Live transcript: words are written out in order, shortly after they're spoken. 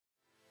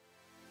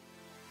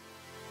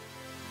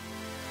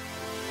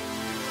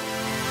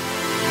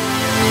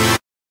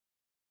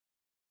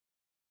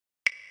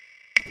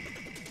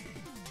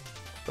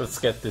Let's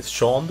get this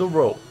show on the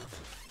road.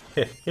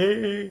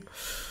 Hey.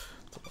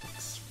 So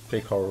let's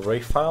pick our array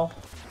file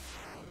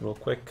real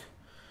quick.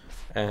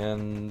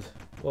 And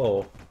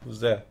whoa, who's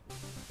that?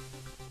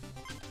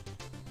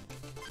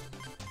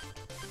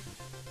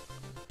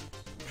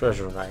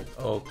 Treasure Knight.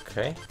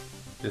 Okay,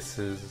 this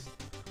is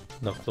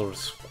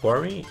Knuckler's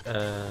Quarry.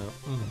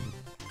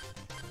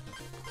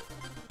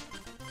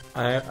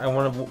 I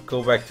want to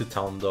go back to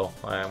town though.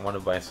 I want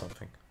to buy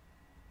something.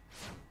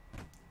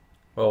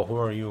 Oh, who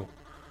are you?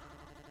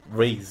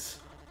 Raise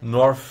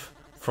north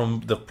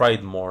from the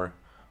Pridemore.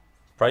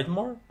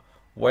 Pridemore?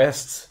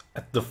 West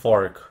at the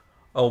fork.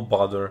 Oh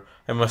bother,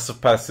 I must have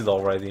passed it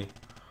already.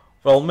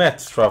 Well met,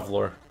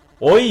 traveler.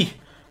 Oi!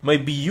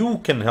 Maybe you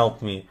can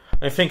help me.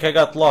 I think I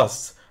got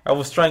lost. I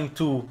was trying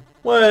to...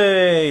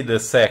 Wait a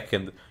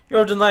second.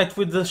 You're the knight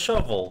with the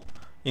shovel.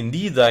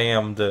 Indeed I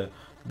am the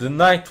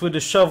knight with the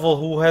shovel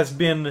who has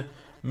been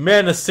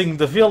menacing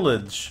the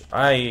village.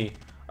 I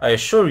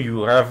assure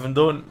you, I haven't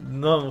done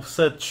no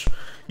such.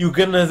 You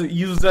gonna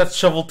use that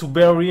shovel to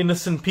bury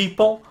innocent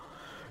people?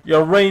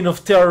 Your reign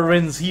of terror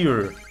ends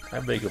here. I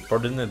beg your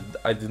pardon,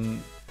 I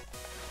didn't...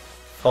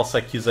 False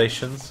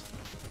accusations.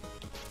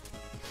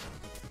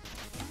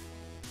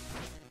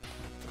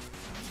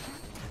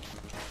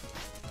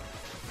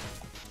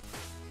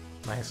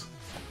 Nice.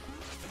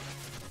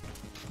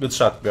 Good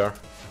shot, Bear.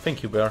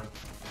 Thank you, Bear.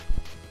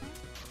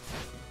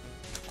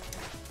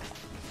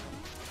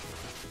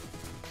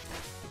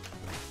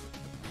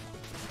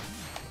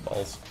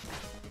 Balls.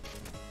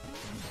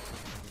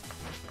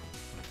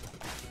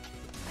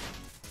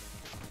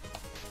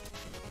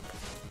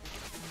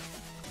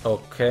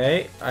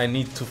 Okay, I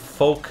need to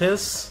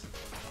focus.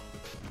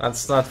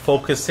 That's not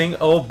focusing.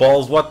 Oh,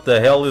 balls, what the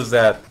hell is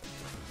that?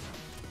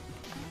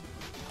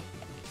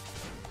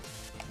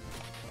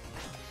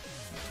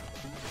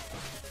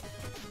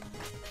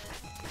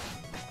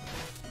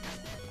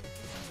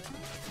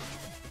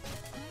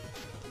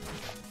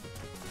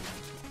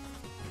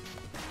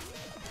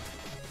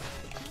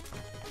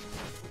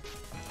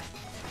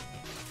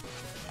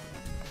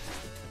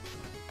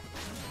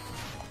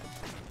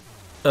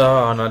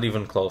 Oh, not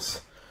even close.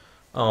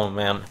 Oh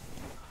man,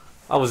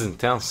 I was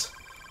intense.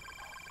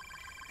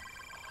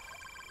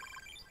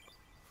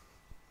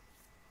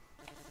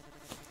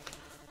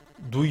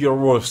 Do your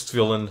worst,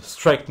 villain.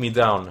 Strike me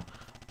down.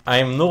 I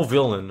am no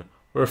villain.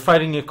 We're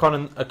fighting a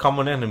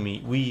common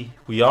enemy.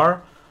 We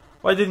are?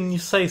 Why didn't you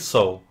say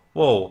so?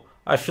 Whoa,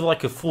 I feel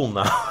like a fool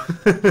now.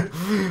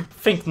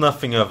 Think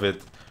nothing of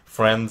it,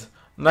 friend.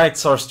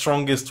 Knights are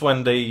strongest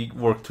when they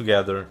work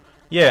together.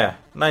 Yeah,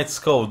 Knight's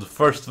Code,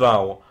 first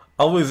vow.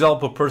 Always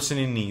help a person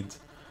in need.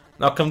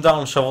 Now come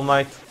down, Shovel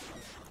Knight.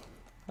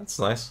 That's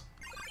nice.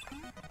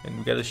 And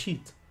we get a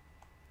sheet.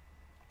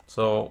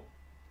 So,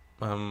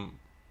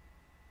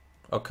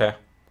 okay.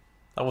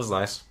 That was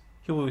nice.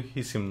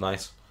 He seemed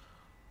nice.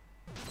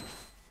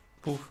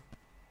 Poof.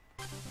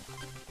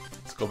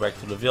 Let's go back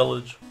to the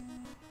village.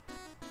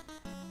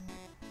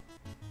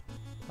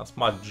 That's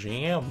my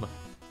jam.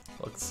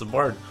 Look, it's the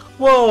bard.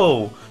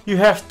 Whoa! You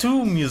have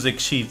 2 music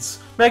sheets.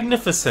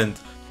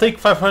 Magnificent. Take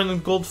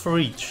 500 gold for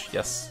each.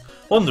 Yes.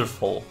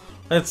 Wonderful.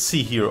 Let's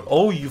see here.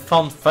 Oh, you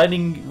found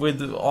fighting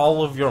with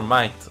all of your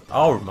might.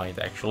 Our might,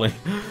 actually.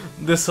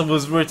 This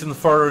was written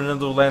for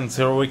Netherlands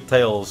heroic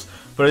tales,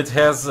 but it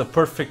has a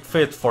perfect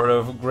fit for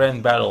a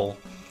grand battle.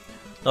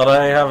 Now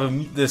that I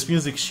have this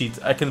music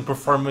sheet, I can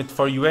perform it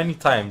for you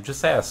anytime.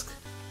 Just ask.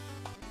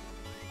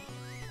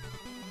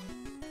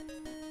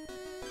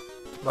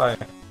 Bye.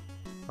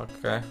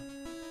 Okay.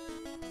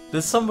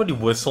 Did somebody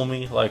whistle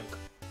me? Like...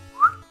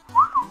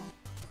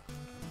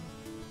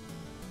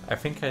 I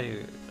think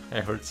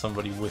I heard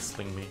somebody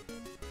whistling me.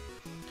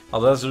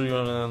 Unless you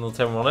no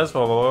time more less,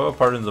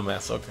 pardon the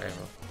mess. Okay.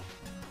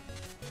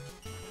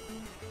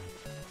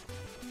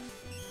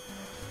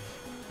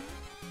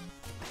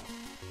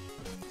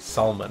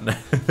 Salmon.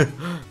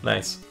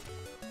 Nice.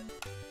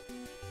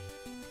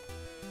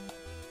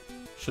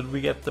 Should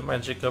we get the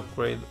magic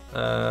upgrade?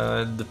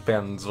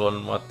 Depends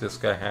on what this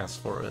guy has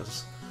for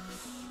us.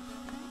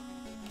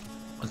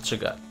 What you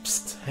got?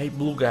 Psst. Hey,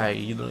 blue guy,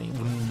 you don't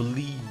even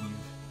believe.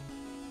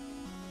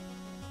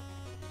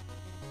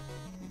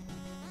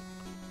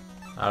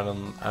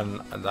 I'm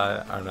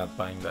not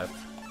buying that.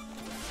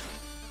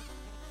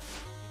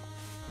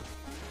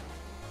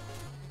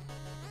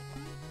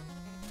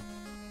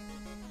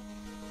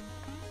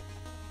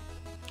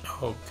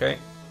 Okay.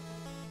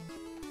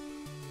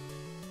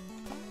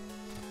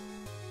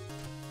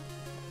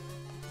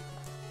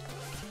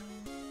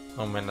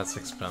 Oh man, that's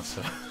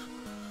expensive.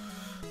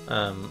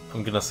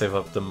 I'm gonna save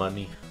up the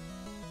money.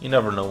 You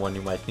never know when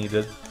you might need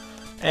it.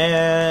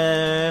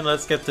 And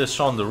let's get this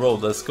on the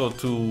road. Let's go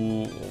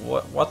to...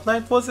 What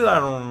night was it? I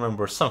don't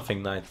remember.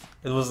 Something night.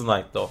 It was a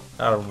night though.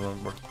 I don't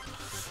remember.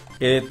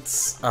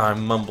 It's...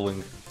 I'm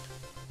mumbling.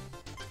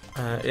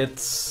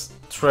 It's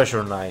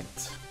Treasure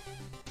Night.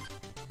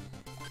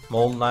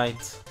 Mole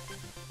Night.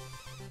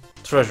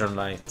 Treasure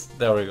Night.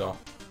 There we go.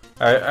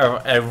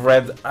 I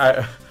read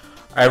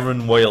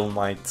Iron Whale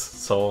Night,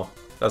 so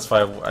that's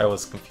why I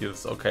was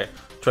confused. Okay.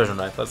 Treasure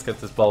Knight, let's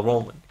get this ball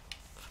rolling.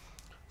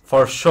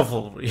 For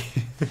chivalry.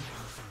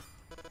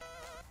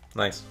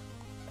 Nice.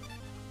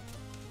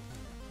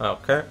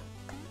 Okay.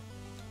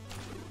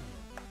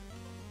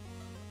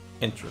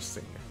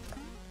 Interesting.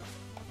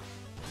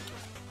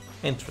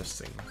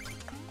 Interesting.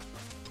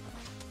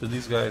 Do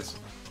these guys...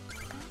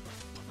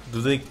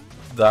 do they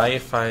die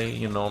if I,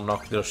 you know,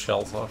 knock their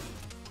shells off?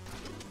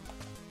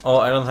 Oh,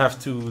 I don't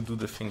have to do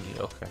the thingy,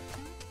 okay.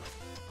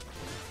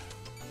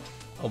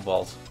 Oh,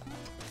 balls.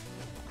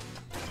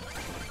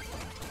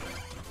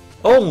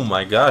 Oh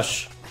my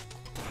gosh!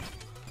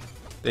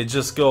 They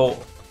just go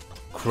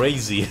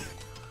crazy.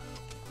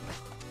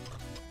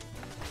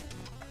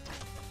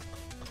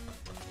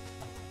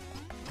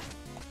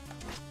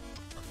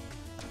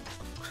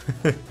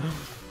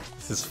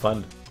 This is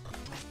fun.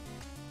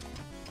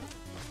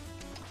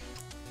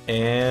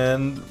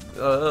 And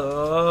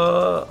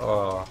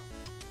oh,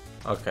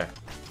 okay.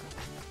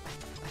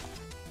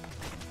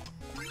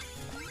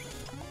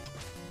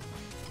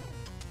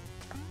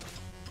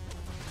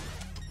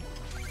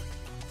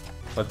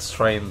 Let's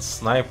try and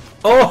snipe.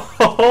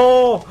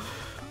 Oh,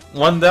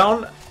 one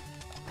down.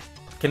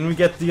 Can we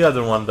get the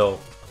other one though?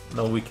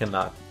 No, we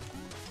cannot.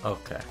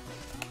 Okay.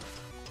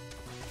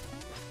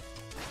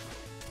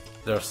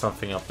 There's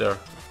something up there.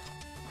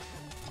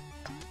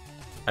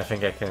 I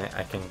think I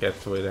can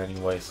get to it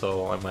anyway,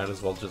 so I might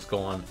as well just go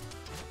on.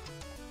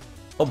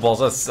 Oh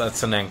balls,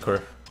 that's an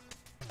anchor.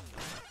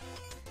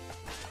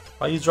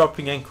 Why are you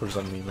dropping anchors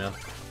on me, man?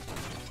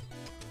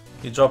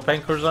 You drop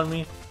anchors on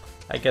me,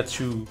 I get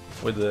you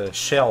with a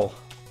shell.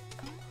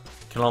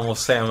 You can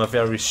almost say I'm a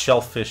very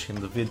shellfish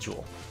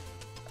individual.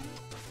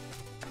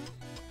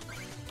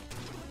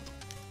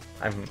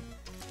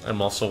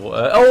 I'm also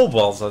oh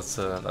balls,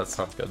 that's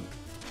not good.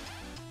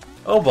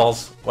 Oh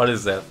balls, what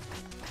is that?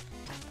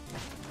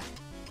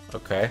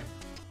 Okay.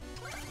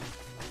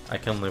 I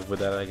can live with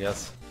that, I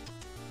guess.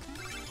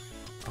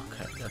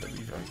 Okay, gotta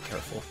be very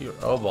careful here.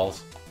 Oh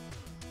balls.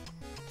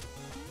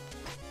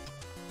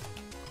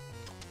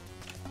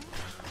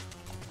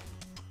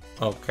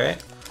 Okay.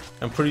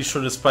 I'm pretty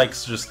sure the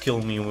spikes just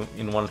kill me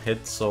in one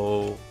hit,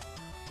 so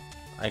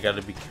I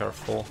gotta be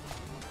careful.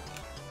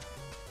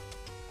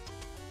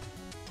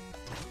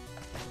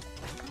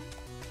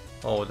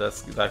 Oh,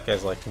 that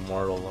guy's like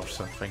immortal or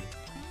something.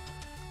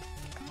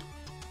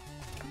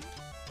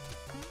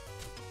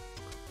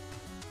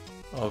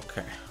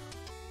 Okay.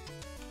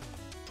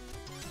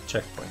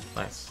 Checkpoint,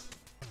 nice.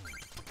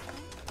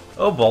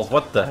 Oh balls,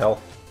 what the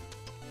hell?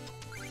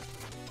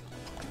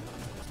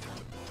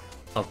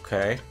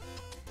 Okay.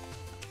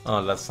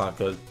 Oh, that's not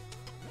good.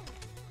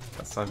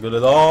 That's not good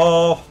at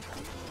all.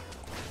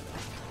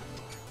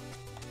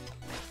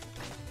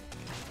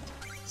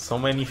 So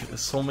many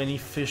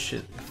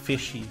fishies.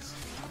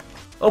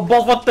 Oh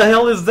balls, what the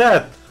hell is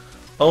that?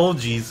 Oh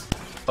jeez.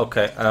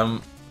 Okay,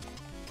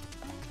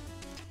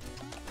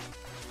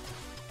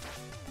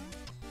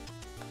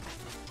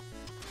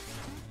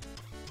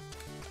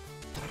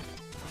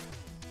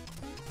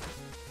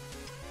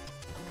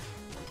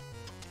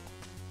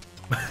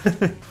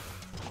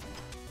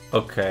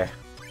 okay.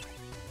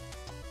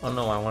 Oh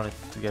no, I wanted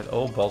to get...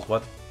 oh balls,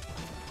 what?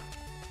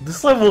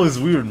 This level is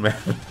weird, man.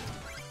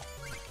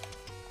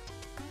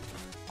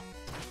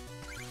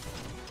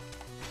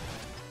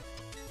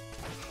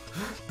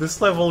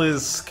 This level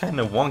is kind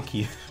of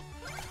wonky.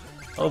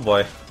 Oh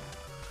boy.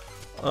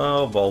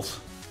 Oh balls.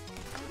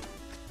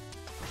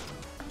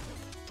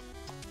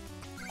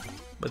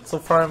 But so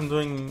far I'm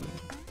doing...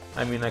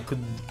 I mean, I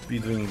could be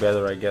doing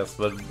better, I guess,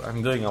 but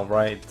I'm doing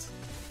alright.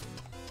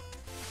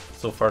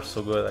 So far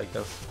so good, I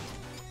guess.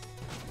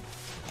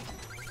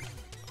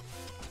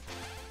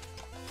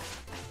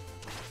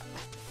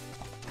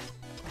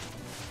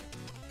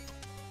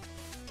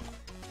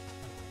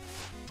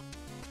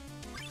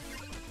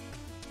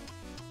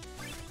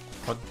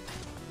 What?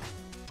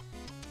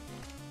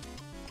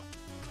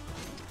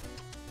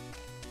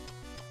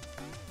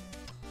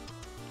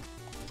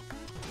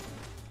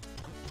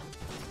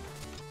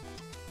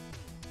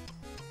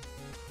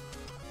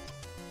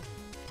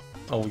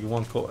 Oh, you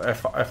won't go.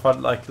 I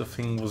thought like the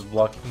thing was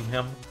blocking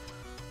him.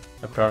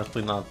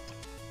 Apparently not.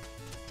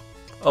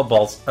 Oh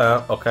balls.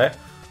 Okay.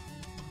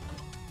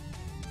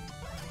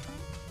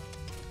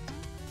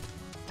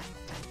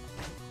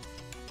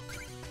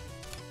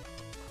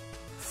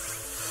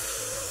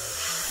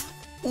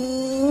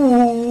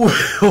 Ooh.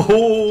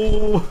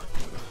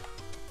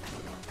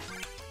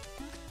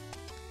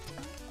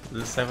 Does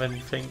this have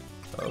anything?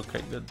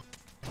 Okay, good.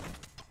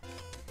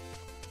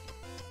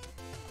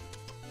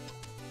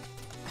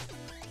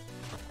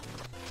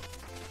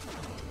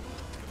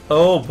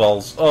 Oh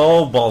balls,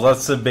 oh balls,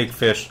 that's a big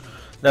fish.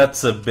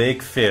 That's a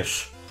big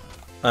fish.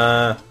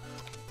 And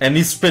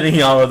he's spitting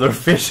out other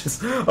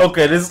fishes.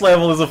 Okay, this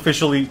level is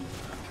officially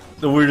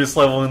the weirdest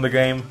level in the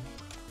game.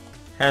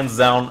 Hands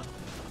down.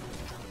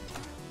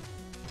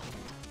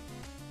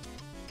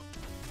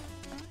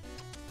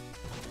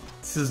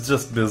 This is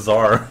just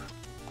bizarre.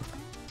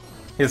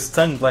 His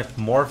tongue like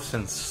morphs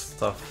and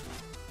stuff.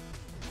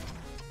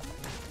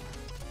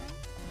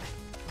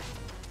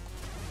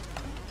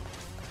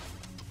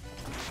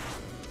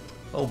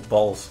 Oh,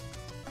 balls.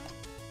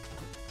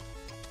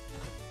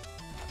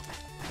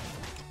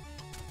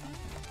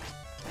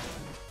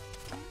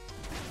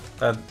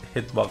 That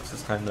hitbox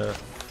is kinda...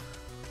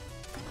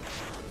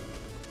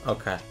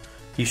 Okay.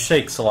 He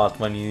shakes a lot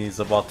when he's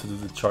about to do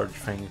the charge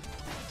thing.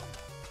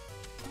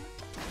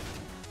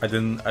 I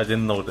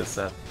didn't notice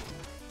that.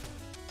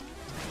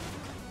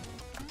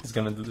 He's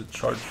gonna do the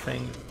charge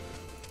thing.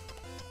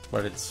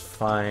 But it's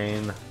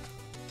fine.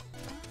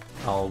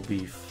 I'll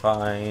be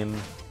fine.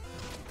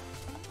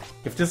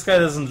 If this guy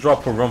doesn't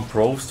drop a rump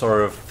roast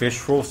or a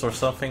fish roast or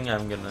something,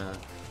 I'm gonna...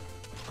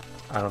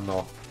 I don't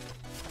know.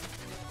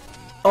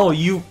 Oh,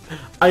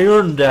 I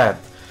earned that!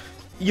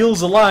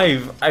 Yule's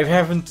alive! I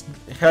haven't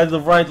had a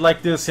ride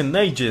like this in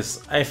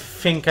ages. I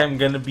think I'm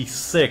gonna be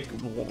sick.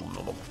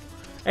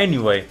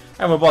 Anyway,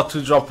 I'm about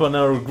to drop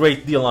another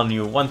great deal on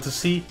you. Want to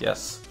see?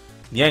 Yes.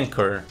 The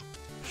anchor.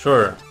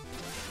 Sure.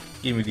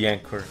 Give me the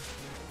anchor.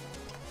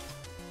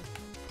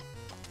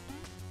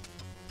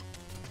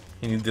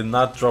 And you did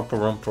not drop a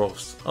rump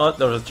roast. Oh,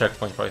 there's a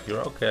checkpoint right here.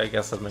 Okay, I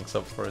guess that makes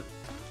up for it.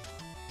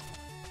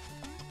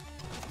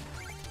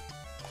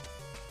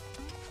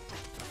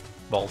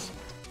 Balls.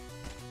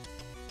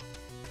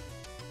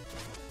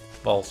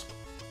 Balls.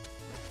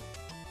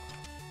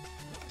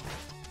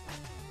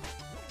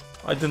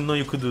 I didn't know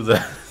you could do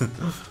that.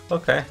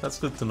 Okay, that's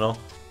good to know.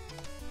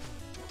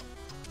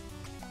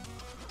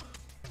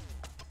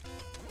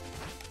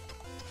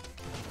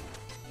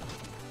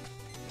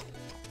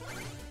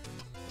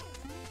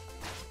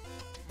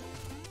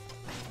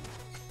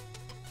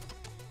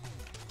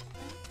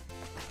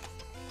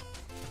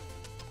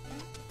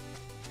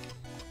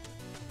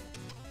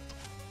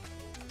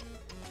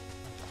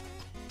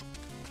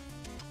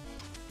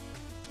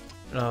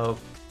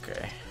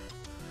 Okay.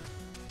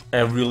 I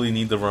really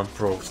need the rump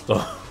roast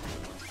though.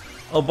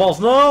 Oh, balls,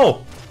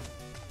 no!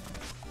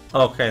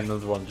 Okay,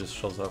 another one just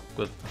shows up.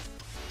 Good.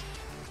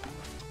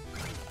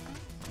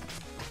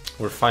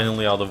 We're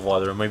finally out of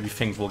water. Maybe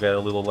things will get a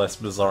little less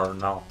bizarre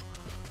now.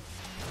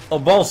 Oh,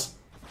 balls!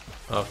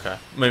 Okay,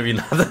 maybe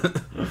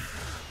not.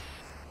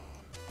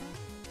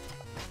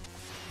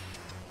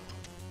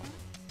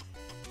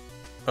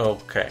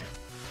 Okay.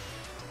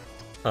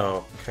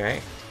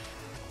 Okay.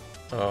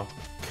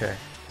 Okay.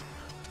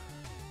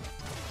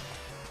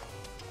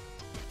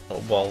 Oh,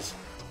 balls.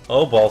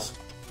 Oh, balls.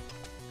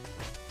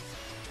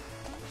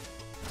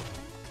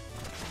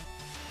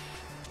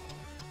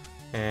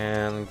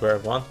 And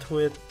grab onto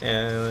it,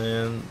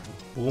 and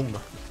boom.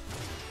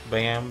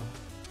 Bam.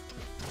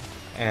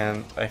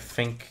 And I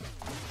think...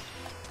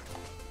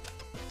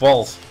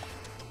 Balls.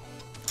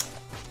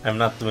 I'm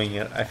not doing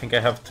it. I think I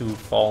have to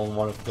fall on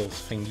one of those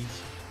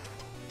thingies.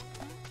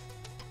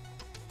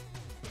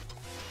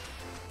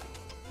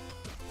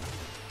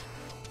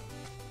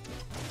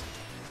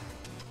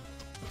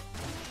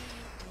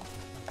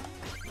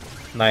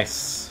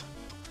 Nice.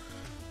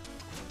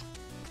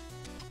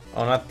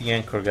 Oh, not the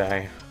anchor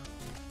guy.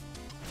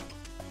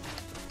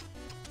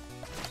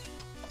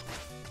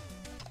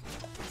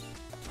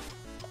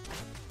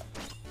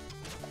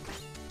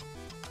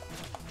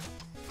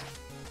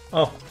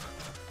 Oh.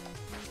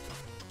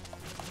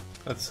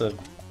 That's a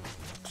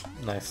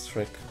nice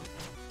trick.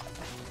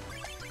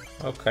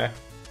 Okay.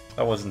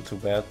 That wasn't too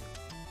bad,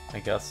 I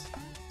guess.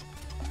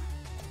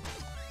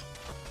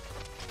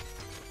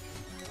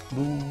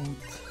 Loot.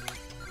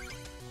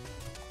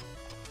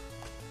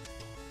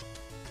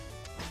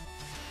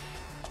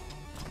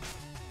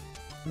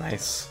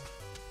 Nice.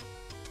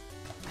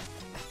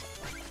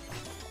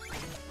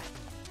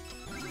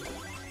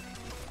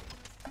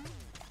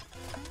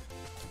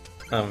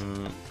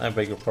 I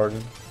beg your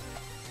pardon.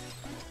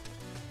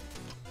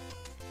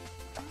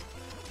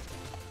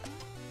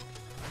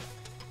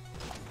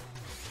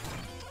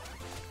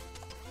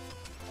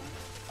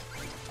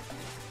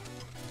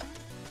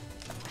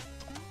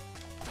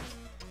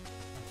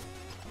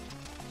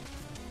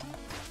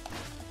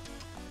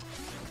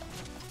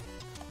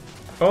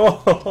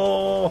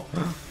 Oh!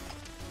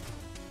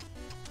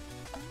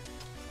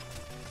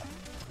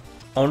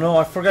 Oh no,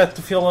 I forgot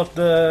to fill up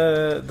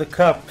the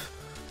cup.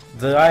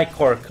 The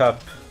ichor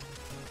cup.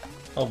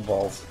 Oh,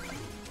 balls.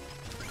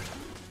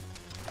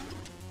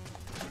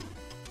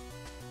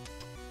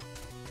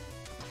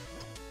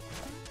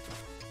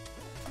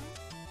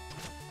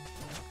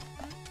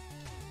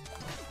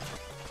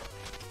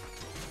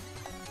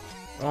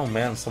 Oh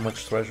man, so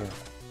much treasure.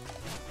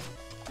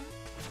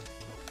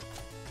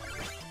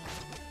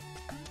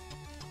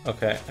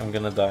 Okay, I'm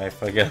gonna die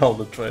if I get all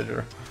the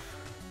treasure.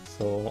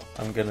 So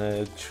I'm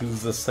gonna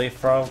choose the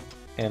safe route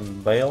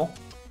and bail.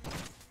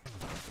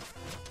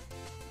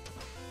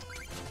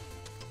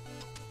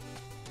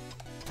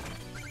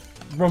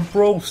 Rump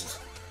roast!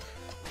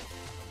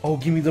 Oh,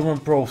 give me the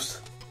rump roast!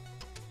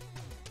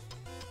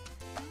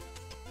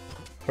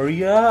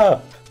 Hurry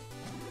up!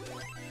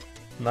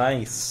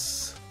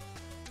 Nice!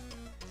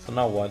 So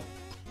now what?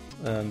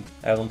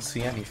 I don't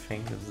see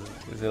anything.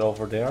 Is it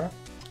over there?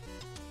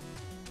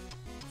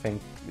 I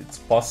think it's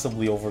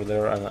possibly over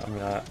there, and I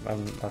mean,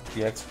 I'm not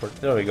the expert.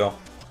 There we go.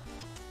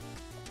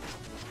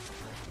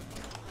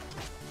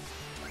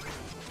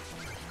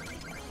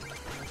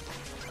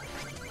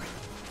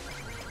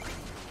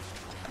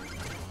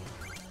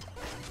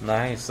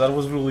 Nice, that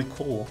was really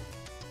cool.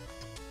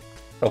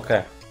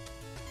 Okay.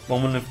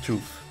 Moment of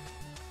truth.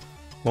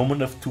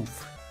 Moment of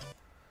truth.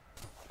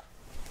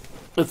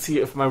 Let's see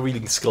if my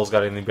reading skills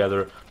got any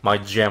better. My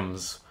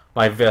gems,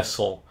 my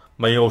vessel,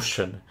 my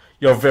ocean,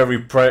 your very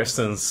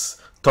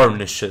presence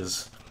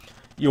tarnishes.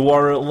 You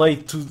are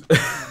late to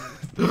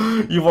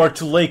you are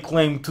to lay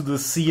claim to the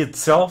sea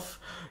itself.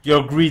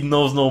 Your greed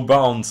knows no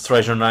bounds,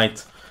 treasure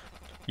knight.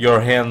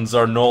 Your hands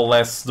are no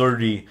less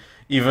dirty.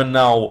 Even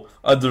now,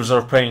 others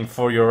are paying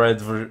for your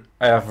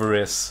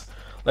avarice.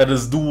 Let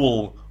us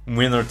duel.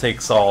 Winner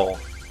takes all.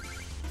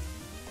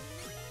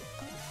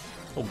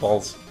 Oh,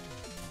 balls.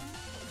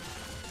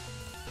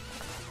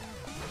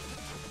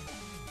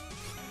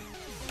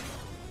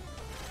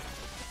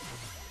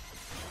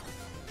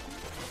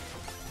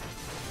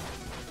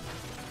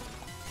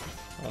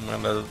 Oh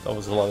man, that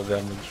was a lot of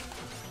damage.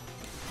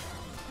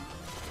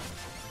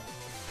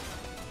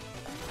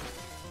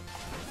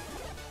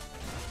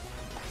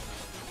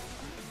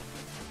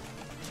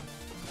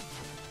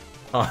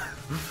 Oh.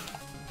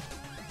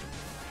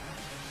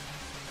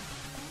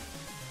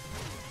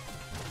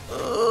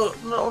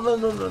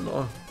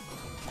 No.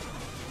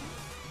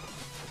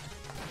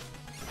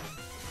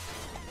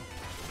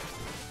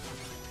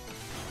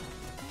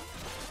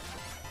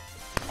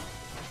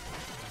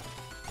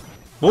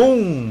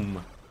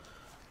 Boom!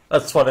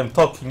 That's what I'm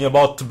talking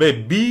about,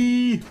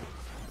 baby!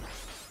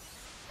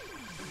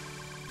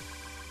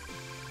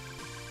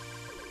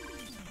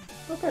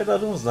 Okay,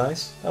 that was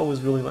nice. That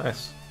was really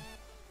nice.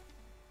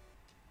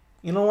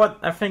 You know what?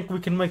 I think we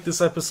can make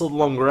this episode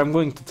longer. I'm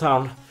going to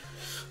town.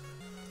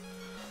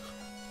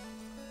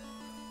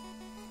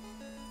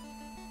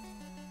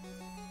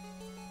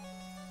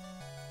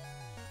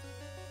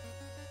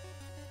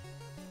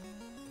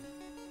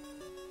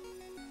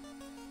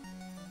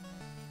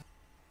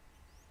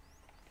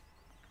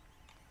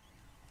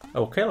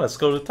 Okay, let's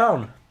go to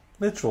town.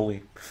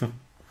 Literally.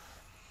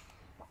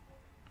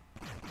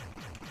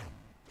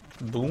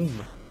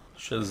 Boom.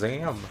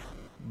 Shazam.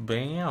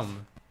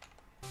 Bam.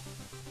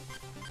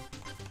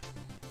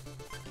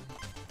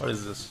 What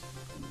is this?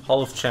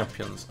 Hall of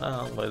Champions.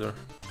 Ah, later.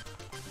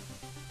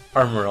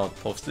 Armor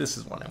Outpost. This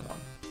is what I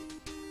want.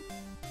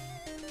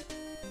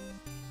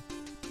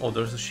 Oh,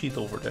 there's a sheet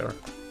over there.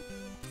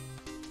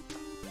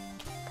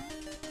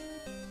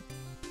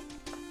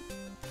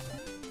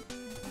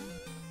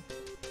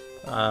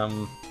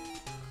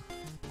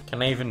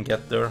 Can I even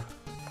get there?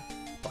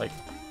 Like,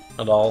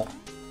 at all?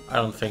 I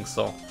don't think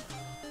so.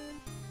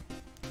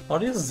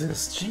 What is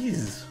this?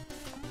 Jeez.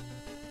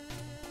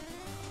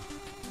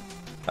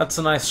 That's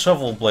a nice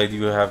shovel blade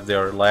you have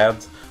there, lad.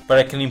 But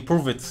I can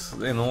improve it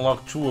and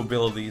unlock true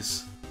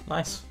abilities.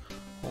 Nice.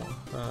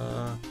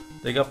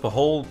 Dig up a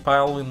whole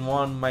pile in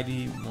one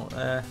mighty...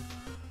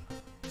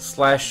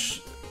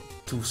 slash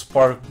to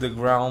spark the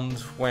ground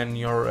when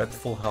you're at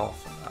full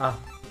health. Ah,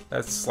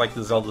 that's like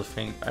the Zelda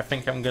thing. I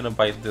think I'm gonna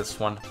buy this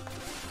one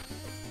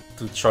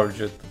to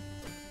charge it.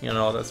 You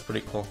know, that's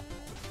pretty cool.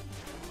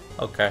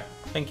 Okay,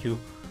 thank you.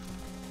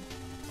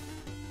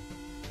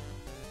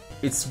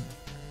 This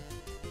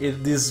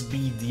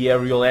be the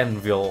aerial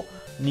anvil.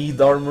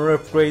 Need armor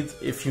upgrade?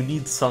 If you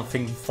need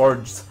something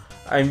forged,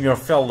 I'm your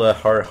fella,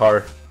 har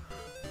har.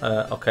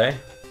 Okay.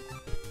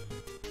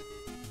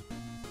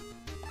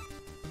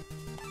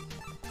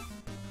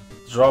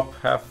 Drop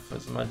half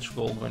as much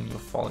gold when you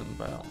fall in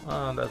battle.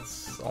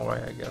 That's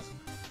alright, I guess.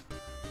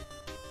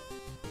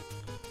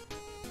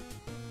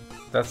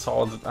 That's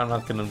all. I'm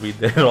not gonna read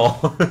that at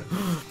all.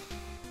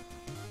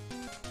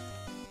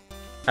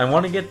 I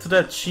want to get to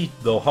that sheet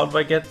though. How do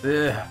I get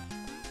there?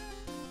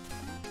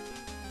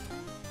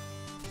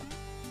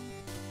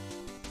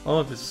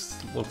 Oh,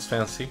 this looks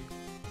fancy.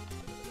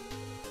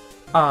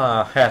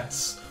 Ah,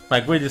 hats. My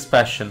greatest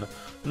passion.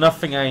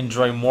 Nothing I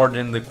enjoy more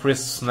than the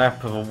crisp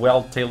snap of a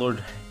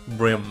well-tailored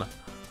brim.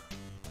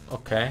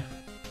 Okay.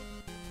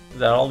 Is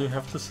that all you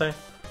have to say?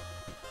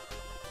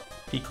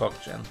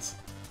 Peacock gents.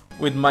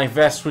 With my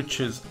vast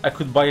riches, I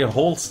could buy a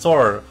whole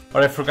store,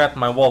 but I forgot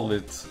my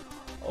wallet.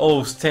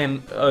 Oh,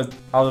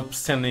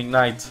 outstanding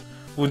knight,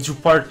 would you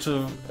part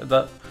of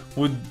that?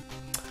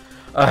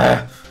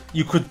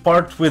 You could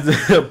part with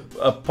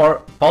a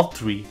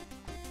paltry.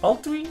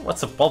 Paltry?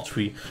 What's a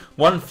paltry?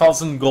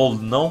 1,000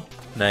 gold, no?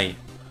 Nay.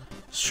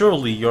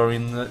 Surely you're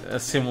in a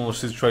similar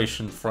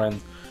situation,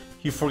 friend.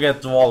 You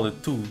forget the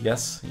wallet too,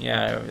 yes?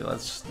 Yeah,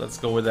 let's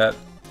go with that.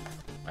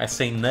 I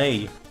say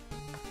nay.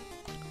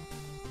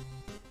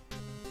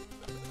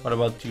 What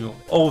about you?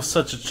 Oh,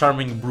 such a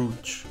charming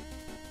brooch.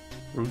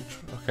 Brooch?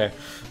 Okay.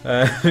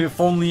 If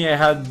only I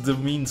had the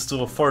means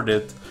to afford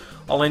it.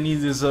 All I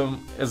need is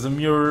a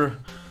mere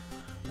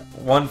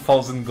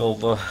 1,000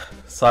 gold.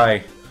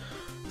 Sigh.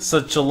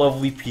 Such a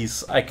lovely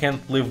piece. I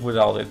can't live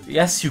without it.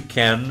 Yes, you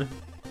can.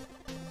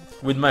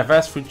 With my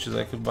vast riches,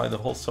 I could buy the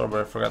whole store,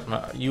 but I forgot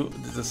my. You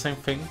did the same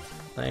thing?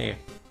 Hey.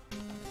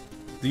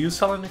 Do you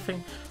sell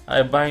anything?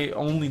 I buy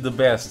only the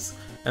best,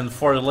 and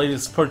for the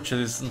latest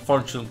purchase,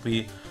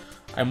 unfortunately,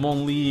 I'm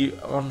only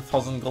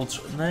 1,000 gold.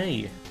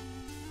 Nay.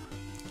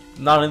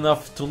 Not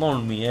enough to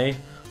loan me, eh?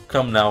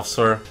 Come now,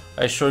 sir.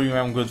 I assure you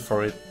I'm good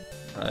for it.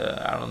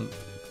 I don't...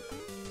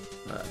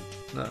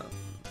 no.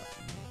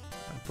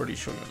 I'm pretty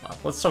sure you're not.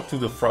 Let's talk to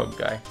the frog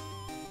guy.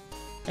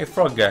 Hey,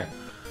 frog guy.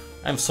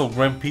 I'm so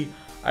grumpy.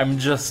 I'm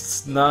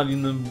just not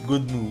in a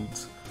good mood.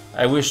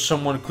 I wish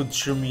someone could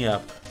cheer me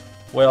up.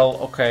 Well,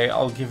 okay,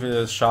 I'll give it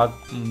a shot.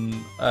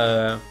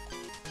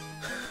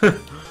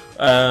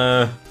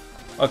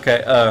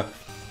 Okay,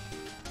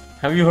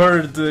 have you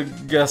heard the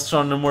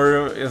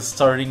gastronomer is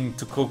starting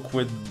to cook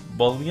with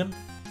bouillon?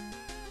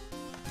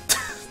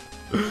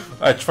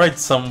 I tried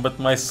some, but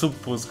my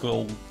soup was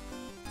cold.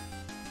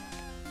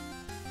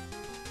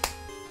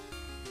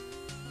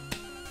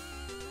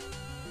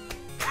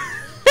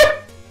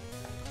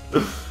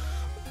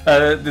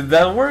 Did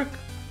that work?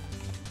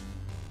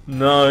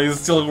 No, he's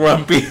still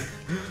grumpy.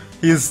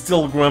 He's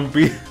still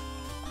grumpy.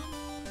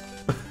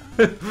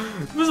 It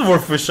was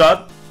worth a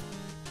shot.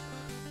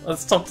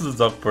 Let's talk to the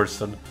dog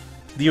person.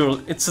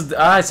 Dear, it's a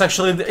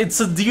it's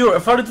a deer. I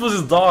thought it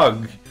was a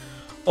dog.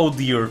 Oh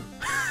dear.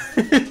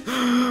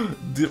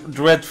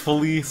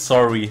 Dreadfully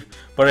sorry,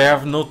 but I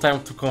have no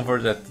time to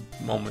convert at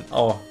the moment.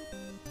 Oh,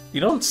 you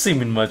don't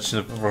seem in much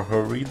of a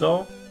hurry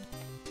though.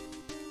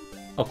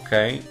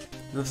 Okay,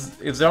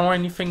 is there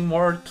anything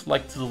more to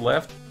the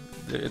left?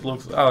 It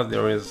looks. Oh,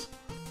 there is.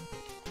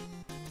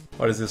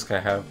 What does this guy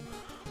have?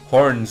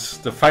 Horns,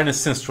 the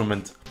finest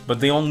instrument, but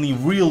they only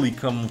really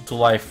come to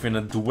life in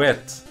a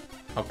duet.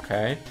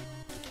 Okay.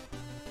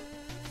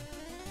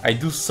 I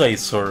do say,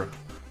 sir.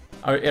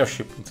 Our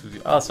airship into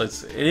the... Oh, so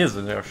it is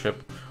an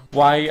airship.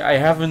 Why, I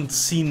haven't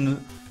seen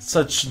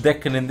such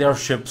decadent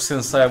airship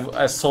since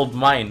I sold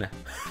mine.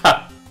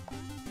 Ha!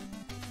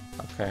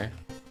 Okay.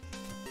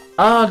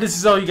 Ah, this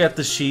is how you get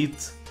the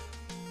sheet.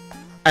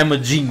 I'm a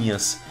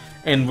genius.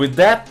 And with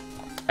that,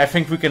 I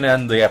think we can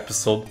end the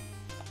episode.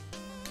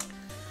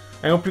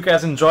 I hope you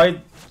guys enjoyed.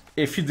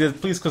 If you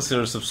did, please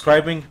consider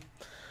subscribing.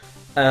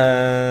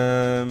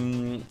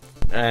 And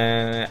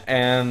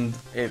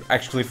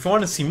actually, if you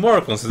want to see more,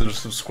 consider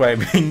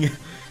subscribing.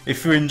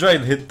 If you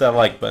enjoyed, hit that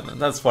like button.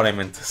 That's what I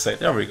meant to say.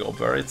 There we go,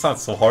 Bear. It's not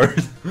so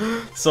hard.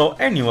 So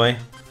anyway,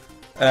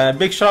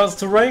 big shoutouts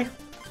to Ray.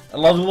 A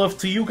lot of love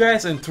to you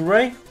guys and to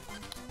Ray.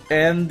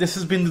 And this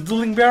has been the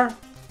Dueling Bear,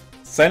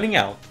 signing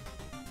out.